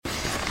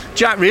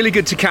Jack, really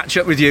good to catch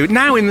up with you.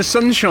 Now in the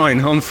sunshine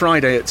on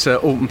Friday at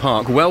Alton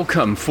Park.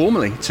 Welcome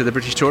formally to the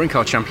British Touring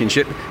Car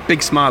Championship.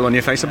 Big smile on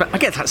your face. I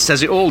guess that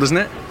says it all, doesn't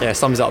it? Yeah,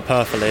 sums it up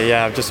perfectly.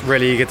 Yeah, I'm just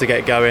really eager to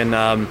get going.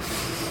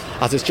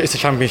 As it's a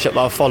championship that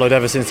I've followed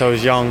ever since I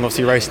was young,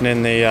 obviously racing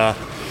in the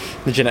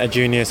Ginetta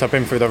Junior, so I've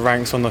been through the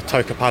ranks on the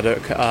TOCA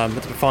paddock.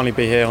 But to finally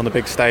be here on the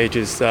big stage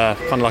is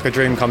kind of like a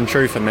dream come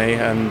true for me.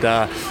 And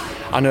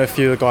I know a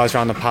few of the guys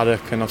around the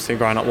paddock, and obviously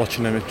growing up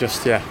watching them, it's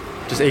just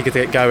eager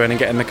to get going and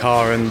get in the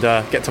car and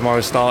get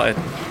tomorrow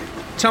started.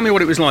 Tell me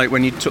what it was like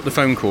when you took the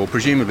phone call,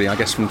 presumably, I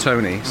guess, from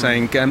Tony,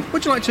 saying,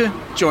 would you like to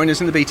join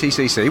us in the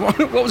BTCC?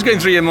 What was going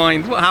through your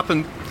mind? What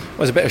happened? It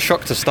was a bit of a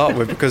shock to start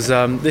with because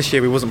this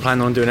year we wasn't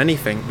planning on doing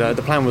anything. The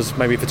plan was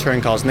maybe for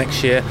touring cars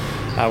next year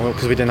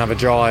because we didn't have a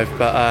drive,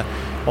 but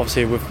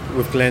obviously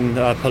with Glyn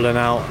pulling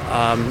out,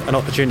 an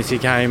opportunity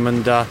came,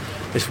 and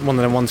it's one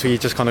of them ones where you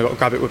just kind of got to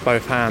grab it with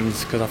both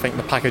hands, because I think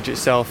the package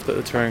itself that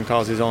the touring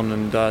cars is on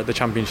and the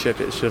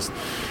championship, it's just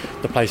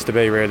the place to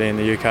be really in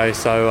the UK.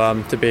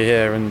 So to be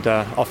here and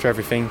after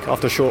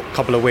a short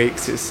couple of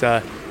weeks, it's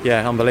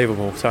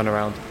unbelievable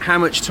turnaround. How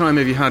much time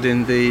have you had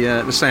in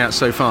the Seat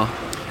so far?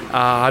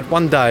 I had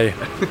one day.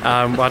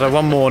 I had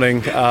one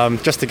morning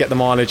just to get the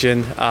mileage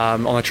in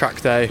on a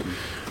track day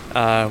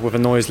with a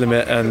noise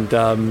limit and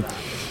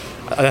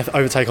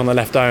overtake on the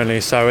left only,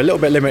 so a little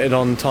bit limited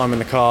on time in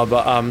the car,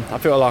 but I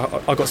feel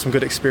like I got some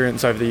good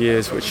experience over the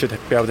years which should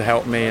be able to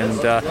help me, and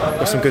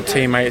got some good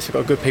teammates, I've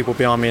got good people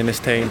behind me in this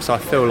team, so I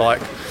feel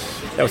like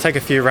it'll take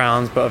a few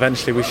rounds, but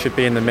eventually we should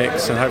be in the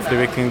mix and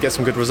hopefully we can get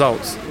some good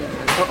results.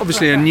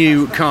 Obviously a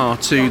new car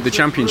to the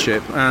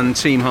championship, and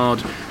Team Hard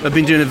have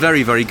been doing a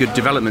very, very good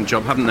development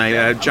job, haven't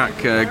they?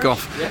 Jack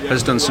Goff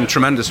has done some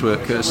tremendous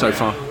work so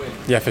far.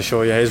 Yeah, for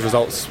sure. Yeah, his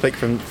results speak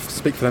for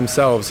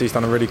themselves. He's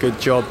done a really good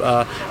job,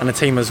 and the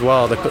team as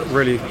well. They put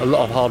really a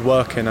lot of hard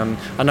work in, and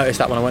I noticed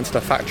that when I went to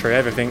the factory,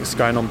 everything's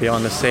going on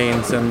behind the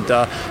scenes, and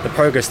the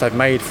progress they've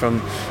made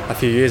from a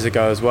few years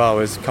ago as well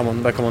is they come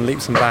on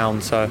leaps and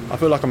bounds. So I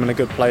feel like I'm in a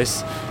good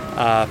place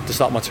to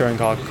start my touring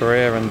car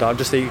career, and I'm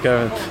just eager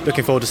and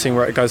looking forward to seeing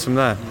where it goes from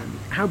there.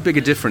 How big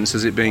a difference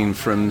has it been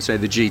from, say,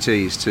 the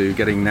GTs to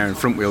getting now in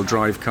front-wheel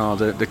drive car,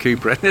 the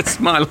Cupra?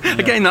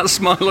 Again, that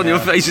smile on your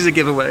face is a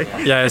giveaway.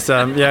 Yeah, it's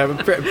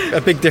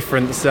a big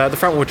difference. The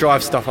front-wheel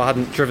drive stuff I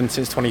hadn't driven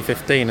since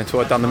 2015 until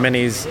I'd done the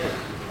Minis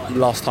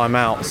last time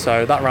out.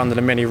 So that round of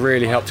the Mini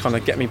really helped kind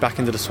of get me back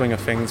into the swing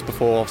of things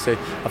before, obviously,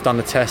 I've done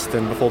the test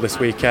and before this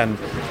weekend.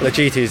 The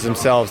GTs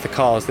themselves, the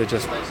cars, they're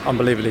just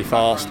unbelievably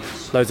fast,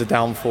 loads of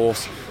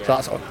downforce. So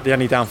that's the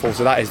only downforce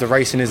of that is the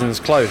racing isn't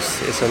as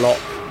close. It's a lot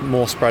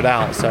more spread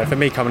out. So for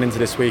me coming into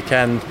this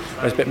weekend,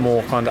 there's a bit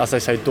more kind of, as they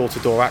say,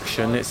 door-to-door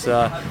action. It's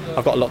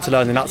I've got a lot to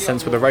learn in that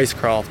sense with the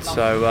racecraft.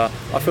 So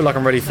I feel like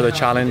I'm ready for the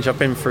challenge. I've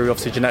been through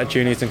obviously Ginetta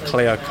Juniors and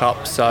Clio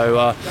Cup,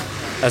 so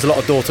there's a lot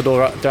of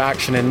door-to-door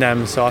action in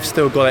them. So I've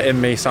still got it in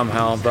me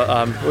somehow.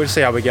 But we'll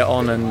see how we get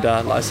on. And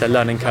like I said,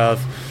 learning curve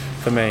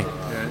for me.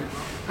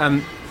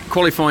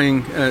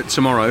 Qualifying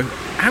tomorrow.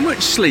 How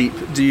much sleep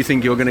do you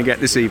think you're going to get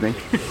this evening?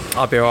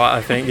 I'll be alright,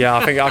 I think. Yeah,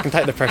 I think I can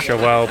take the pressure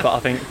well, but I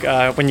think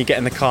when you get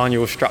in the car and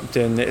you're all strapped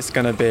in, it's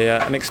going to be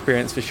an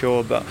experience for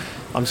sure, but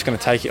I'm just going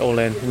to take it all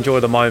in, enjoy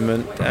the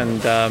moment,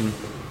 and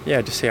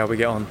just see how we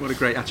get on. What a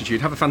great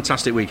attitude. Have a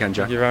fantastic weekend,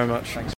 Jack. Thank you very much. Thanks.